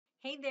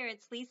Hey there,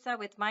 it's Lisa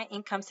with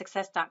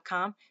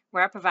MyIncomeSuccess.com,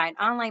 where I provide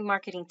online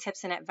marketing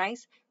tips and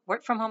advice,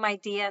 work from home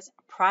ideas,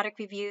 product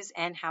reviews,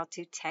 and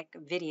how-to tech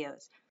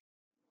videos.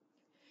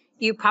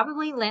 You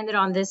probably landed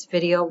on this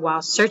video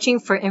while searching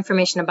for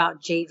information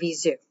about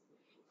JVZoo.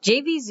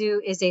 JVZoo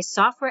is a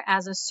software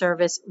as a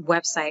service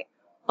website,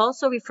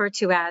 also referred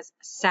to as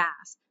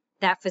SaaS,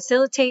 that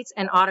facilitates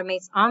and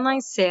automates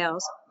online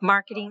sales,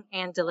 marketing,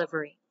 and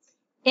delivery.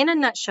 In a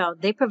nutshell,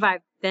 they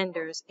provide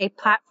vendors a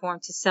platform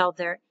to sell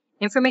their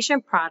information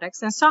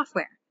products and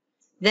software.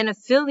 Then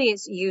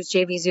affiliates use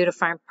JVZoo to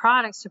find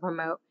products to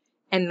promote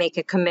and make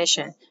a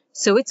commission.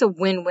 So it's a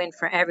win-win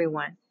for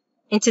everyone.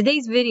 In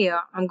today's video,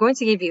 I'm going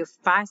to give you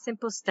 5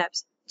 simple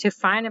steps to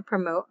find and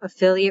promote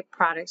affiliate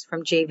products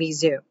from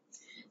JVZoo.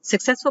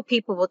 Successful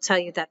people will tell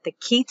you that the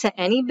key to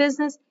any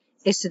business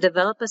is to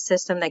develop a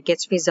system that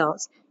gets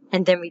results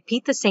and then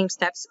repeat the same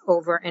steps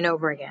over and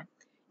over again.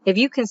 If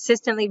you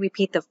consistently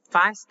repeat the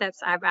 5 steps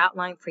I've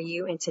outlined for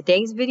you in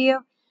today's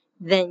video,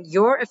 then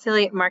your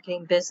affiliate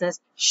marketing business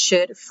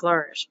should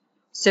flourish.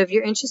 So if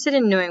you're interested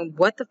in knowing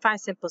what the 5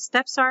 simple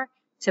steps are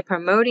to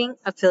promoting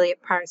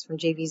affiliate products from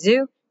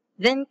JVZoo,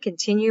 then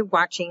continue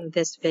watching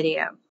this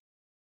video.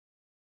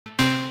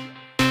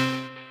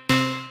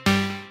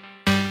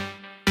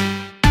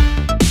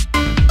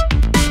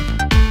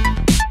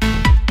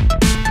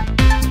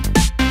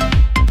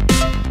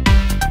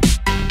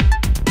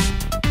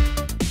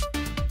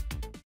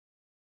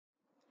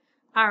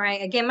 All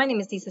right, again, my name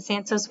is Lisa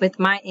Santos with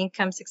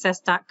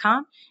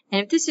MyIncomeSuccess.com.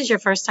 And if this is your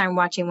first time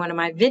watching one of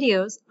my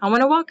videos, I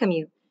want to welcome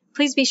you.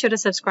 Please be sure to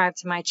subscribe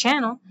to my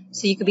channel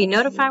so you can be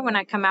notified when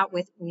I come out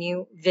with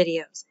new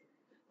videos.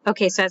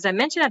 Okay, so as I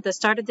mentioned at the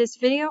start of this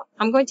video,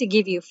 I'm going to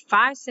give you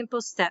 5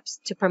 simple steps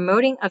to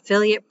promoting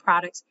affiliate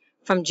products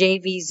from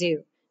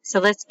JVZoo. So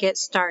let's get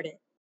started.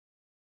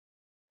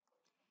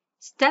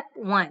 Step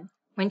 1.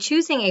 When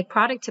choosing a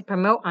product to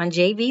promote on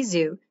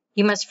JVZoo,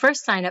 you must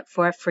first sign up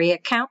for a free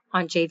account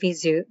on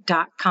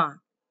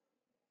JVZoo.com.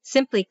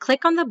 Simply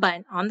click on the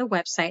button on the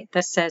website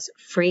that says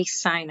Free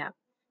Sign Up.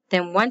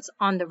 Then once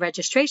on the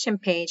registration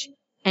page,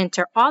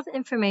 enter all the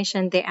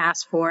information they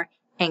ask for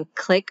and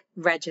click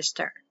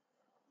Register.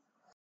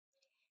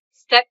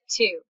 Step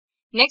 2.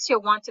 Next,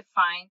 you'll want to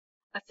find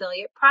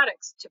affiliate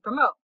products to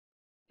promote.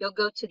 You'll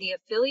go to the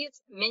Affiliates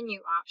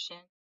menu option,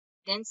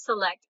 then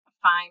select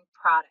Find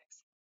Products.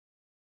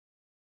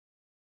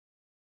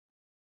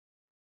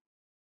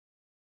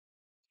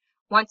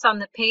 Once on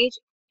the page,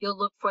 you'll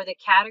look for the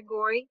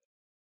category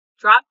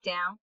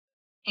drop-down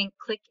and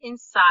click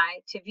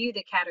inside to view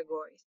the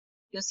categories.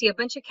 You'll see a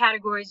bunch of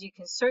categories you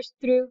can search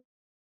through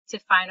to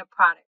find a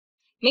product.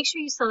 Make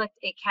sure you select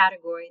a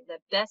category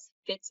that best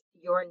fits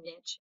your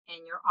niche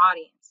and your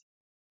audience.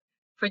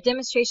 For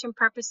demonstration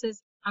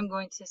purposes, I'm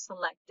going to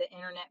select the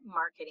Internet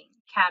Marketing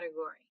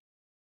category.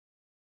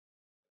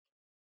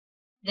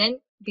 Then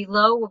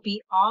below will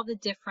be all the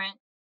different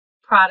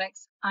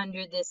products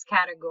under this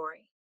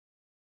category.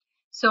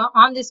 So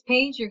on this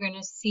page, you're going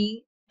to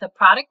see the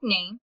product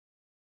name,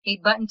 a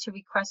button to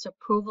request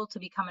approval to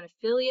become an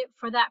affiliate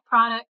for that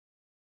product,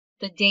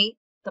 the date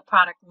the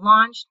product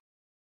launched,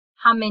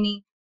 how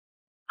many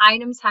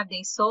items have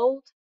they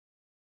sold,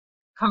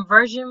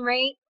 conversion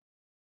rate,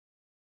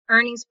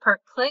 earnings per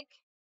click,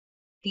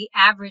 the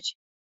average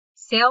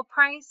sale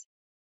price,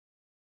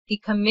 the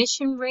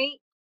commission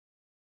rate,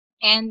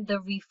 and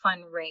the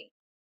refund rate.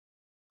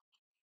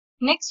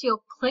 Next,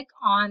 you'll click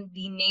on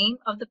the name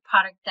of the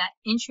product that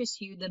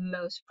interests you the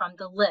most from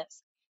the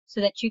list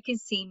so that you can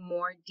see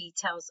more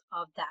details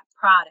of that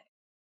product.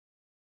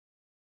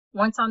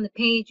 Once on the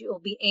page, you'll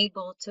be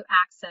able to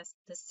access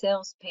the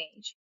sales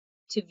page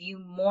to view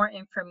more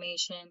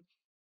information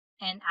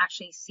and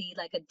actually see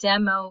like a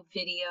demo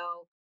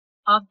video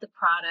of the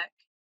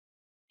product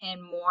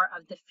and more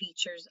of the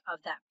features of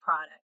that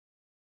product.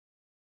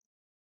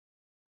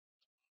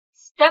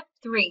 Step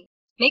 3.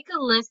 Make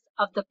a list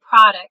of the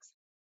products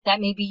that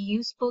may be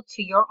useful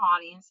to your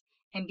audience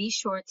and be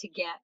sure to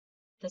get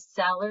the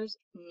seller's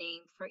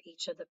name for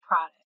each of the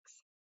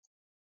products.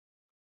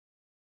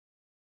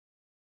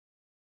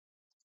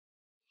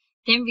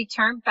 Then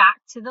return back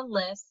to the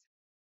list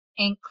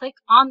and click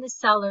on the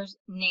seller's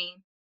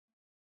name.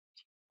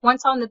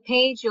 Once on the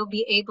page, you'll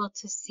be able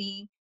to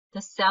see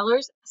the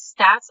seller's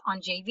stats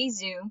on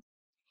JVZoo.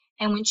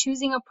 And when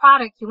choosing a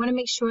product, you want to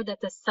make sure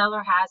that the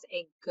seller has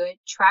a good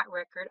track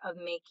record of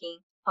making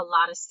a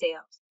lot of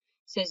sales.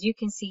 So as you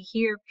can see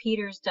here,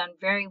 Peter's done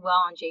very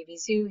well on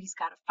JVZoo. He's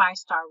got a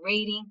 5-star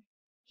rating.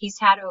 He's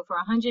had over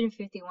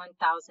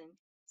 151,000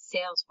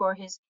 sales for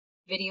his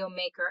Video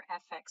Maker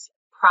FX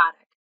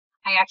product.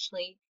 I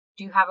actually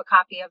do have a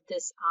copy of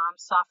this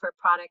software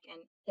product,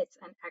 and it's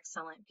an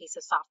excellent piece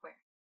of software.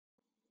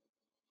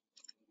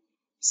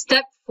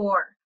 Step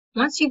 4.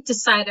 Once you've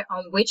decided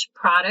on which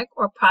product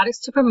or products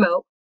to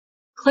promote,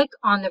 click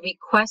on the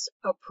Request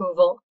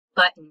Approval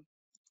button.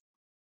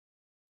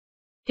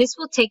 This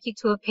will take you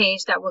to a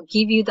page that will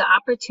give you the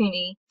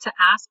opportunity to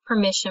ask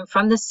permission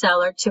from the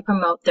seller to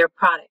promote their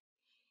product.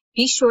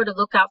 Be sure to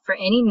look out for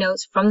any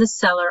notes from the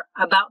seller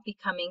about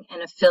becoming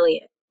an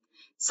affiliate.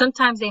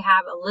 Sometimes they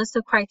have a list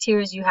of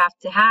criteria you have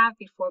to have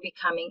before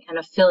becoming an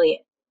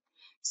affiliate.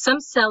 Some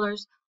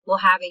sellers will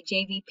have a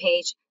JV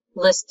page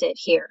listed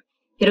here.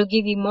 It'll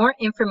give you more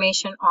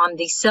information on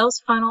the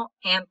sales funnel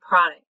and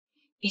product.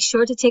 Be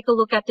sure to take a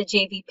look at the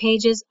JV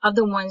pages of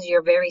the ones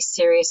you're very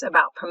serious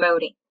about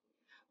promoting.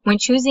 When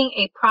choosing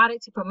a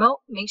product to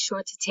promote, make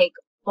sure to take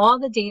all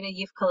the data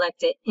you've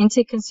collected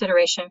into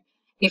consideration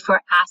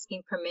before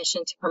asking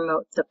permission to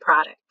promote the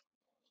product.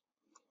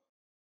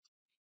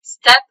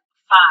 Step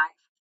 5.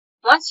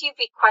 Once you've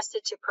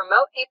requested to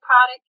promote a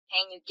product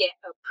and you get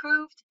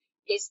approved,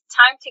 it's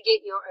time to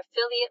get your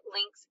affiliate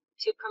links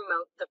to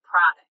promote the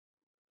product.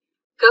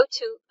 Go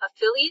to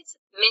Affiliates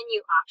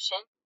menu option,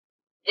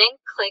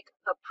 then click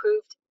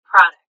Approved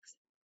Products.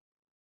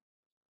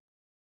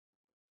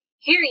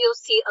 Here you'll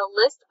see a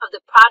list of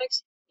the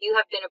products you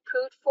have been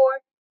approved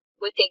for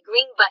with a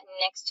green button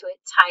next to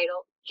it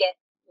titled Get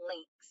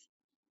Links.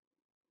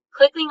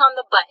 Clicking on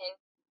the button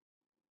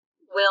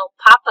will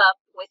pop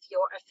up with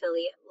your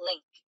affiliate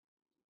link.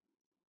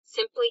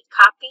 Simply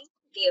copy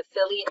the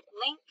affiliate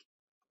link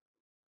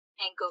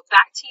and go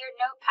back to your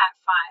notepad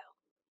file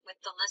with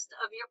the list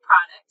of your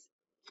products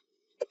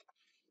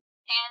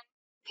and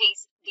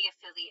paste the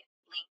affiliate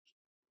link.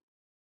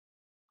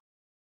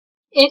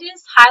 It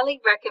is highly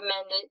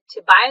recommended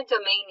to buy a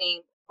domain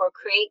name or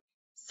create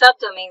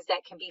subdomains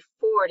that can be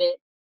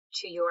forwarded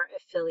to your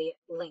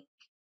affiliate link.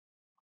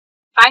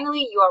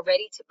 Finally, you are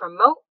ready to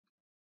promote,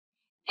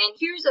 and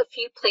here's a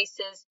few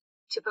places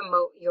to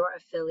promote your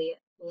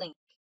affiliate link.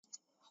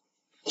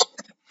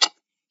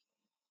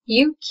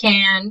 You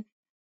can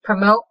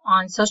promote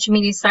on social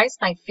media sites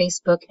like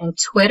Facebook and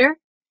Twitter.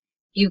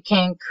 You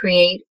can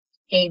create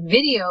a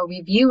video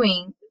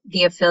reviewing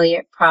the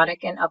affiliate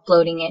product and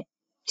uploading it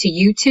to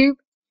YouTube.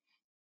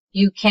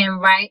 You can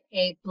write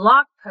a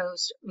blog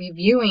post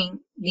reviewing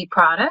the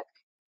product.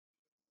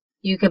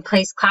 You can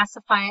place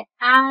classified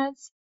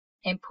ads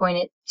and point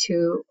it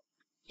to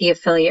the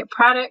affiliate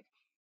product.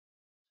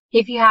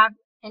 If you have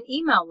an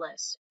email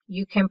list,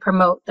 you can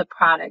promote the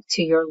product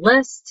to your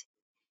list.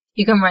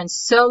 You can run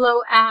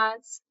solo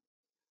ads.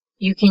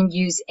 You can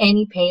use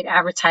any paid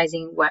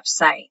advertising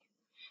website.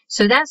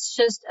 So that's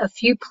just a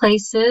few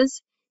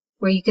places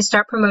where you can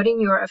start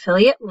promoting your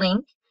affiliate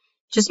link.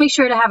 Just make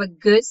sure to have a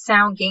good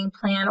sound game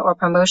plan or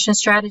promotion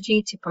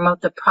strategy to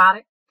promote the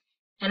product.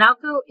 And I'll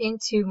go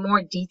into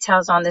more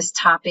details on this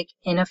topic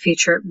in a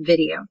future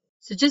video.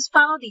 So just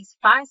follow these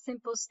 5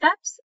 simple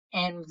steps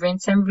and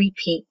rinse and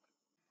repeat.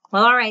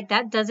 Well, all right,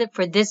 that does it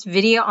for this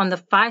video on the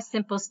 5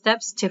 simple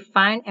steps to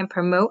find and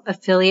promote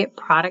affiliate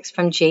products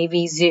from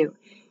JVZoo.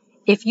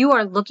 If you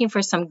are looking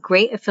for some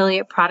great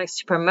affiliate products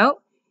to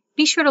promote,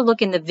 be sure to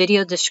look in the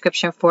video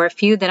description for a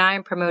few that I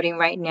am promoting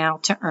right now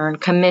to earn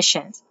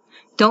commissions.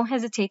 Don't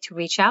hesitate to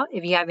reach out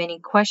if you have any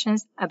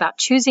questions about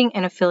choosing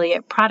an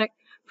affiliate product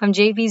from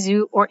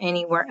JVZoo or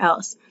anywhere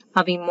else.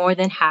 I'll be more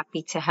than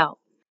happy to help.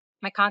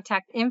 My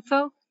contact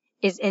info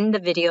is in the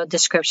video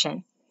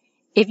description.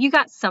 If you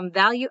got some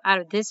value out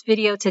of this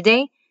video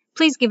today,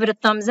 please give it a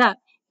thumbs up.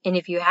 And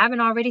if you haven't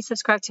already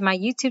subscribed to my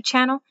YouTube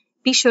channel,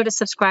 be sure to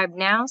subscribe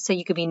now so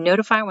you can be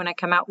notified when I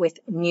come out with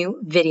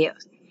new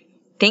videos.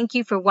 Thank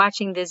you for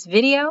watching this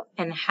video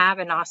and have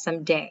an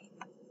awesome day.